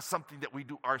 That's not something that we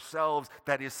do ourselves.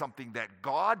 That is something that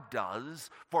God does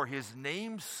for his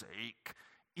name's sake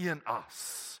in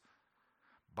us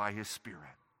by his Spirit.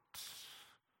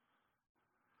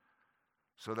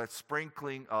 So that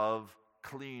sprinkling of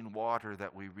clean water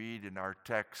that we read in our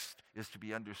text is to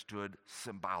be understood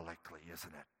symbolically,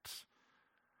 isn't it?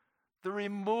 The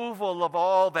removal of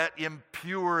all that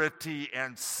impurity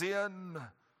and sin,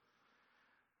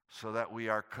 so that we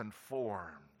are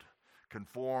conformed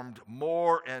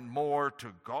more and more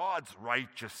to God's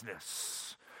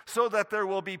righteousness, so that there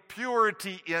will be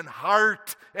purity in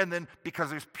heart, and then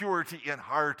because there's purity in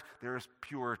heart, there is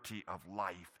purity of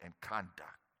life and conduct.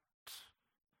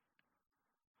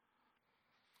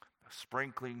 The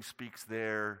sprinkling speaks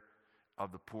there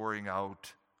of the pouring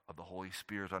out of the Holy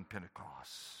Spirit on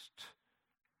Pentecost.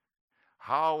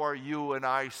 How are you and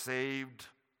I saved?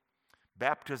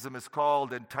 Baptism is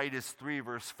called in Titus 3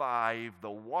 verse 5,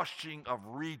 the washing of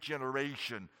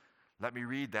regeneration. Let me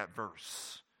read that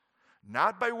verse.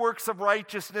 Not by works of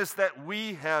righteousness that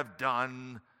we have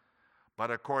done,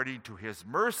 but according to his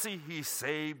mercy he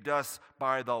saved us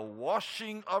by the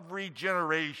washing of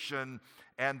regeneration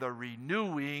and the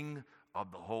renewing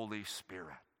of the Holy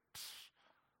Spirit.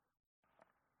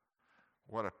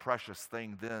 What a precious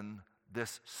thing then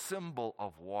this symbol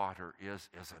of water is,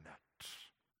 isn't it?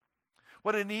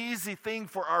 What an easy thing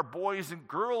for our boys and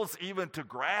girls even to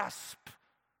grasp.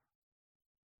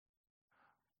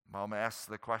 Mom asks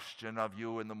the question of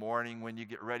you in the morning when you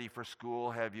get ready for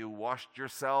school, have you washed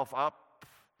yourself up?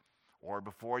 Or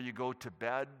before you go to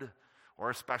bed? Or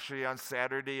especially on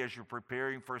Saturday as you're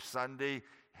preparing for Sunday,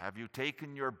 have you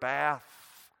taken your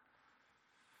bath?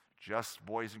 Just,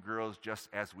 boys and girls, just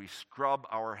as we scrub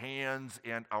our hands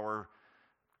and our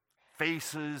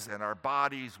faces and our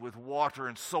bodies with water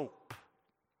and soap.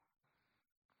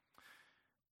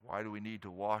 Why do we need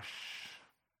to wash?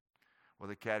 Well,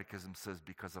 the Catechism says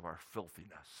because of our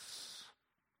filthiness.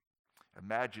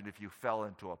 Imagine if you fell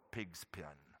into a pig's pen.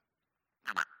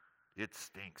 It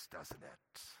stinks, doesn't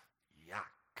it?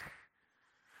 Yuck.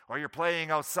 Or you're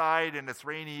playing outside and it's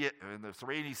rainy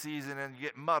season and you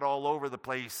get mud all over the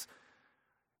place.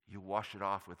 You wash it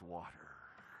off with water.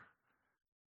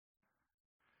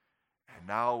 And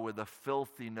now with the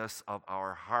filthiness of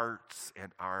our hearts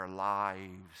and our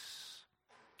lives,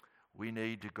 we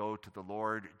need to go to the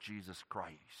Lord Jesus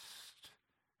Christ.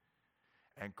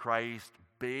 And Christ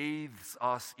bathes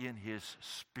us in his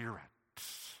Spirit.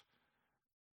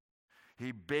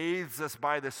 He bathes us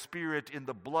by the Spirit in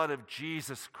the blood of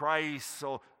Jesus Christ.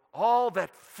 So all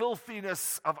that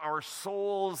filthiness of our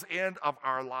souls and of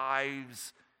our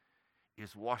lives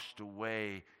is washed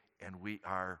away and we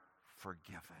are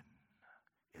forgiven.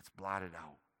 It's blotted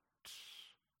out.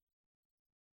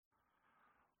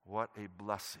 What a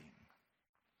blessing.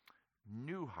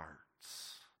 New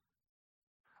hearts.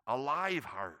 Alive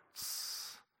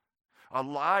hearts.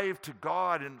 Alive to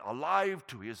God and alive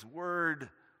to his word.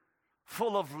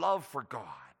 Full of love for God.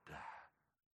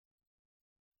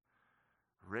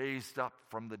 Raised up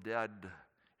from the dead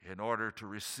in order to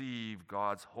receive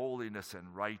God's holiness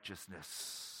and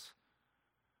righteousness.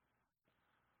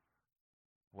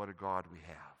 What a God we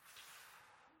have.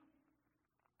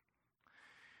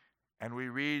 And we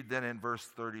read then in verse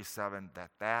 37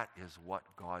 that is what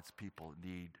God's people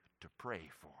need to pray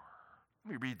for.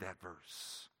 Let me read that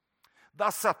verse.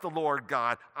 Thus saith the Lord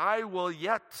God, I will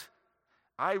yet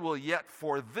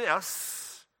for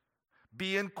this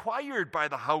be inquired by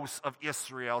the house of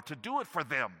Israel to do it for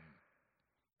them.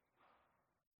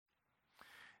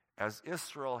 As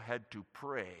Israel had to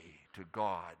pray to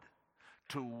God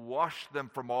to wash them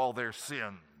from all their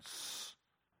sins,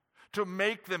 to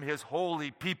make them his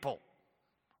holy people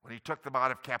when he took them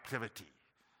out of captivity.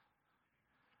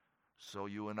 So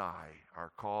you and I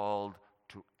are called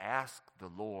to ask the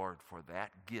Lord for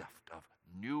that gift of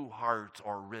new hearts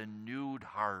or renewed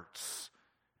hearts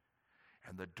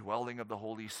and the dwelling of the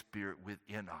Holy Spirit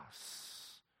within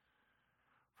us.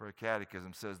 For a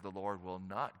catechism says the Lord will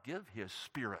not give his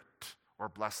Spirit or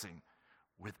blessing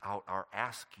without our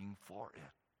asking for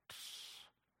it.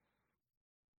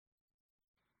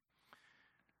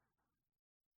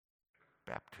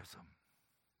 Baptism.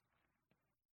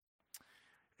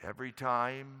 Every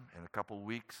time, in a couple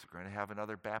weeks, we're going to have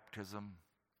another baptism.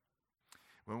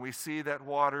 When we see that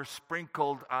water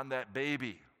sprinkled on that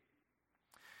baby,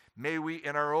 may we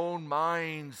in our own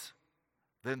minds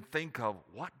then think of,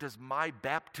 what does my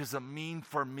baptism mean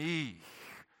for me?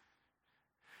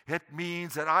 It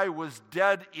means that I was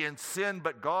dead in sin,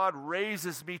 but God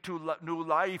raises me to new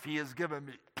life. He has given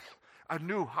me a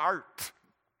new heart.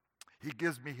 He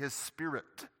gives me his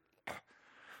Spirit.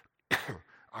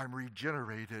 I'm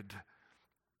regenerated,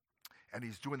 and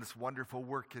he's doing this wonderful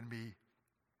work in me,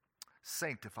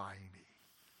 sanctifying me.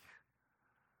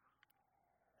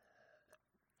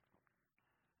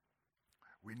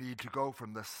 We need to go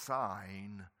from the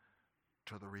sign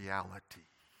to the reality.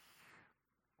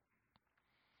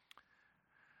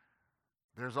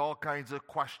 There's all kinds of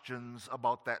questions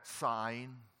about that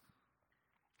sign.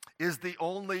 Is the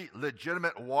only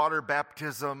legitimate water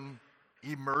baptism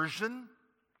immersion,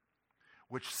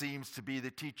 which seems to be the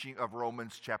teaching of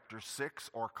Romans chapter 6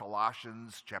 or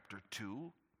Colossians chapter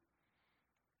 2?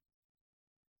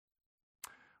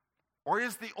 Or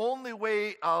is the only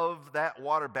way of that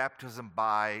water baptism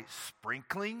by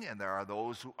sprinkling? And there are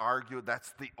those who argue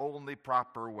that's the only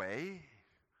proper way.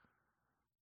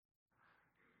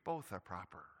 Both are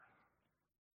proper.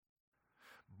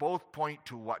 Both point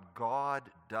to what God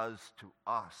does to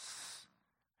us.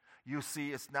 You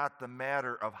see, it's not the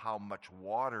matter of how much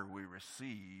water we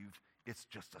receive, it's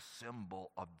just a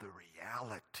symbol of the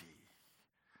reality.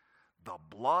 The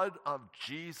blood of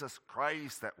Jesus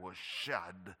Christ that was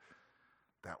shed,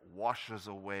 that washes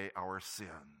away our sins.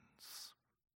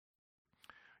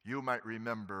 You might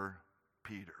remember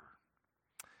Peter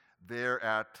there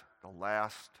at the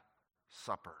Last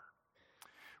Supper,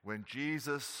 when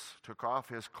Jesus took off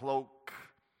his cloak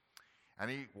and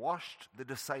he washed the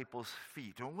disciples'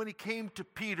 feet. And when he came to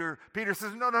Peter, Peter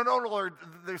says, no, Lord,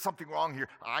 there's something wrong here.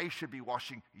 I should be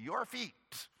washing your feet.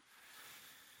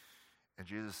 And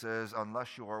Jesus says,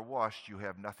 unless you are washed, you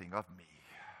have nothing of me.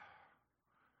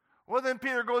 Well, then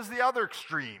Peter goes the other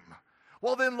extreme.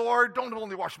 Well, then, Lord, don't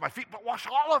only wash my feet, but wash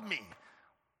all of me.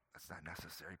 That's not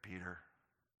necessary, Peter.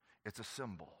 It's a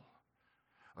symbol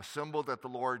that the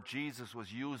Lord Jesus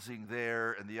was using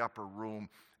there in the upper room.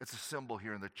 It's a symbol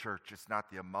here in the church. It's not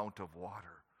the amount of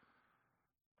water.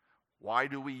 Why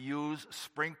do we use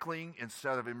sprinkling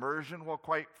instead of immersion? Well,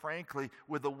 quite frankly,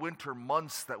 with the winter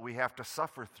months that we have to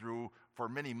suffer through for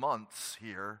many months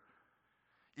here,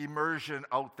 immersion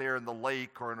out there in the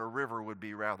lake or in a river would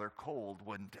be rather cold,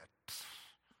 wouldn't it?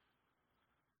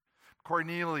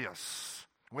 Cornelius,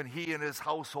 when he and his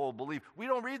household believed, we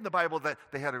don't read in the Bible that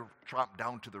they had to tromp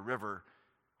down to the river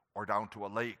or down to a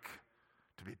lake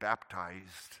to be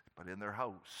baptized, but in their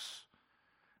house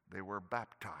they were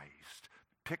baptized,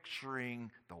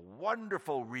 picturing the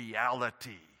wonderful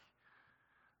reality.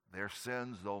 Their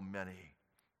sins, though many,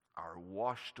 are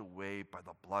washed away by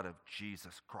the blood of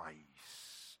Jesus Christ.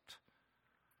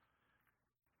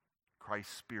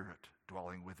 Christ's Spirit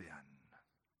dwelling within.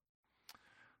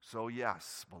 So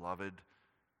yes, beloved,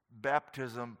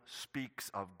 baptism speaks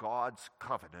of God's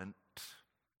covenant.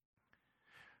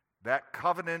 That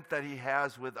covenant that he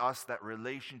has with us, that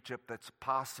relationship that's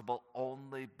possible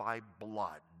only by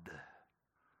blood.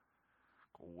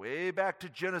 Go way back to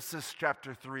Genesis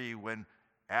chapter 3 when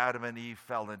Adam and Eve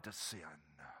fell into sin.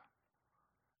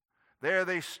 There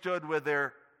they stood with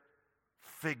their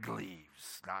fig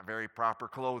leaves, not very proper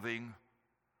clothing.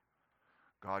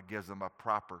 God gives them a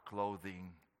proper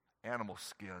clothing, animal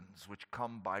skins, which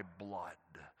come by blood.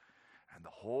 And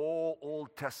the whole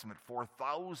Old Testament,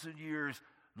 4,000 years,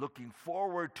 looking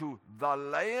forward to the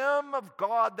Lamb of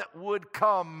God that would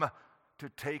come to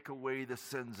take away the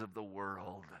sins of the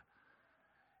world.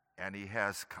 And he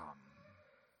has come.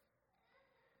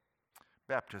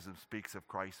 Baptism speaks of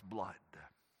Christ's blood.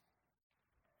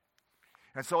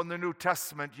 And so in the New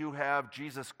Testament, you have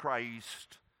Jesus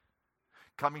Christ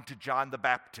coming to John the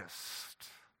Baptist.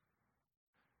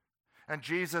 And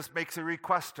Jesus makes a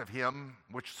request of him,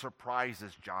 which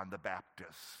surprises John the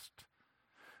Baptist.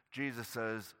 Jesus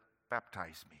says,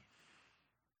 baptize me.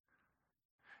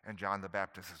 And John the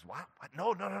Baptist says, what?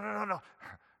 No, no, no, no, no, no.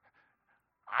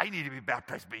 I need to be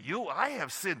baptized, but you, I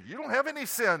have sinned. You don't have any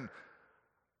sin.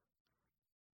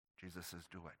 Jesus says,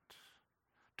 do it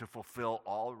to fulfill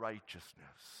all righteousness.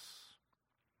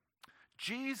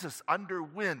 Jesus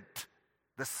underwent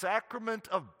the sacrament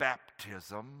of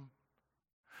baptism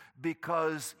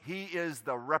because he is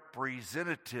the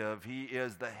representative, he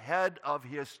is the head of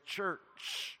his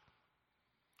church.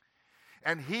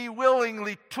 And he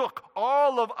willingly took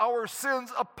all of our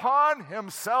sins upon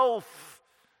himself,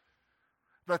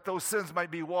 that those sins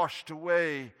might be washed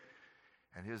away.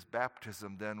 And his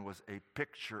baptism then was a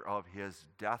picture of his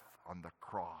death on the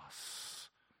cross.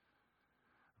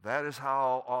 That is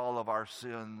how all of our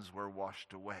sins were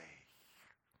washed away.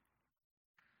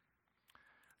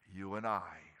 You and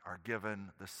I are given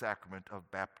the sacrament of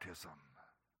baptism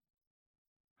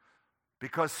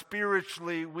because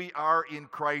spiritually we are in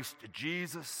Christ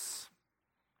Jesus.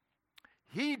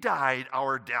 He died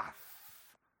our death.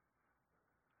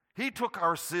 He took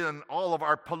our sin, all of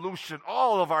our pollution,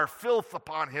 all of our filth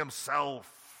upon himself.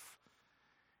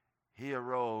 He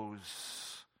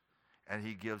arose and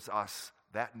he gives us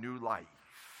that new life.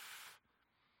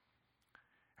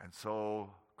 And so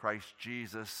Christ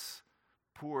Jesus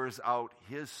pours out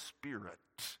his Spirit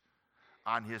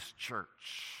on his church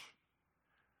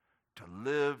to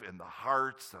live in the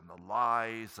hearts and the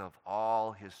lives of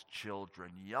all his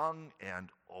children, young and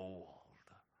old.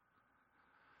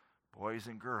 Boys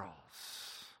and girls,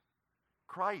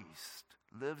 Christ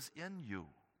lives in you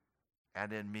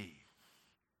and in me.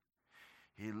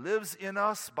 He lives in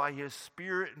us by his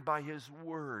Spirit and by his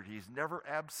word. He's never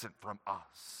absent from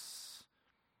us.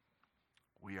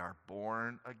 We are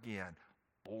born again,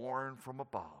 born from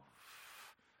above.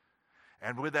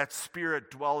 And with that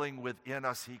Spirit dwelling within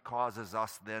us, he causes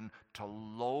us then to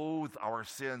loathe our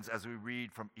sins, as we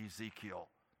read from Ezekiel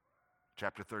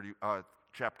chapter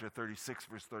 36,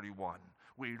 verse 31.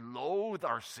 We loathe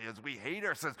our sins. We hate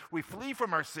our sins. We flee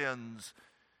from our sins.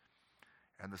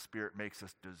 And the Spirit makes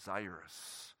us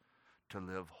desirous to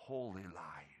live holy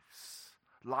lives,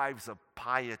 lives of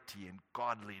piety and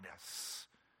godliness.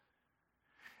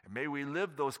 And may we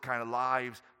live those kind of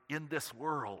lives in this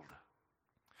world,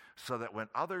 so that when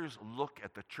others look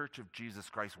at the Church of Jesus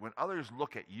Christ, when others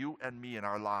look at you and me in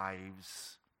our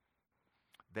lives,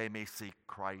 they may see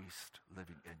Christ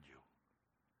living in you.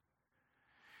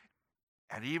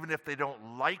 And even if they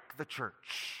don't like the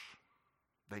church,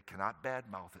 they cannot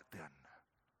badmouth it then.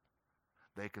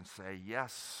 They can say,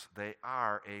 yes, they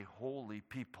are a holy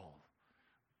people,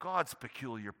 God's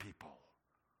peculiar people.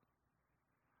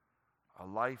 A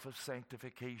life of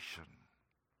sanctification,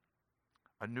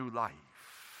 a new life.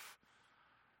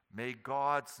 May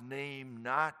God's name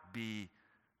not be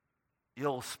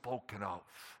ill spoken of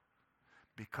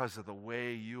because of the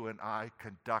way you and I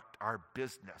conduct our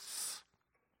business,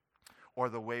 or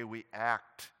the way we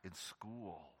act in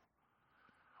school,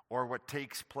 or what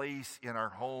takes place in our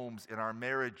homes, in our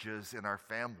marriages, in our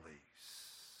families.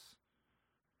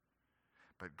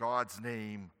 But God's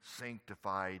name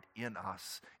sanctified in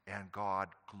us and God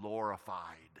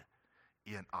glorified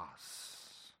in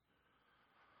us.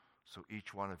 So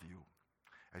each one of you,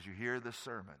 as you hear this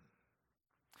sermon,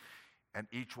 and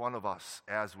each one of us,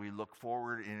 as we look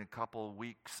forward in a couple of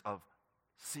weeks of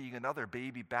seeing another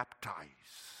baby baptized,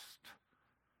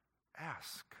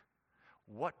 ask,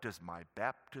 what does my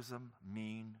baptism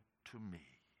mean to me?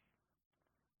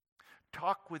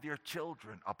 Talk with your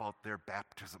children about their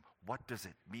baptism. What does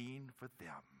it mean for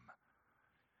them?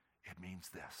 It means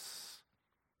this: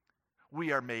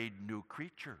 we are made new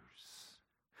creatures.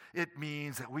 It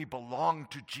means that we belong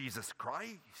to Jesus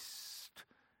Christ.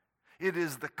 It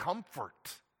is the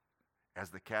comfort, as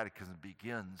the Catechism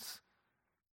begins,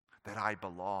 that I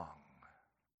belong,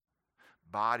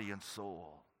 body and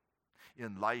soul,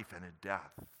 in life and in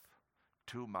death,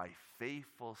 to my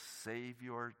faithful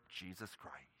Savior, Jesus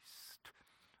Christ.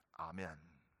 Amen.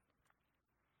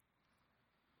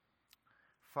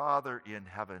 Father in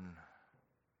heaven,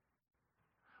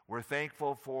 we're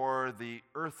thankful for the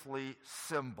earthly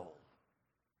symbol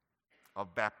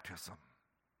of baptism,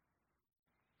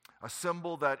 a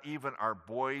symbol that even our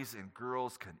boys and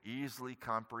girls can easily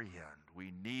comprehend.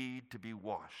 We need to be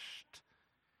washed.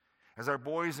 As our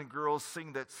boys and girls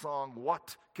sing that song,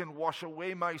 what can wash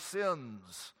away my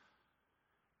sins?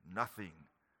 Nothing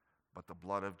but the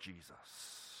blood of Jesus.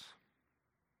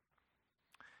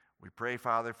 We pray,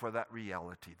 Father, for that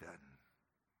reality then.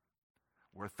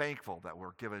 We're thankful that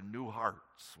we're given new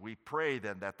hearts. We pray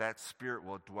then that that Spirit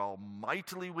will dwell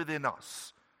mightily within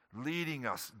us, leading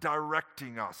us,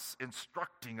 directing us,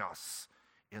 instructing us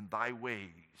in thy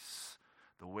ways,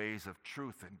 the ways of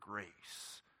truth and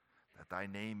grace, that thy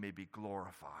name may be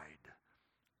glorified.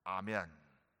 Amen.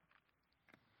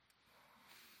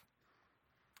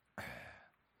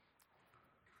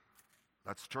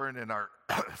 Let's turn in our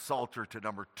Psalter to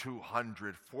number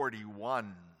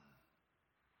 241.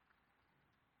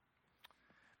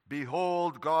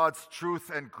 Behold God's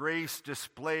truth and grace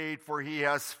displayed, for he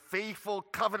has faithful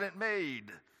covenant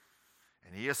made,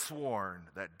 and he has sworn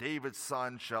that David's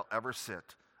son shall ever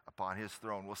sit upon his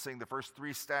throne. We'll sing the first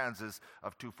three stanzas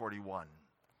of 241.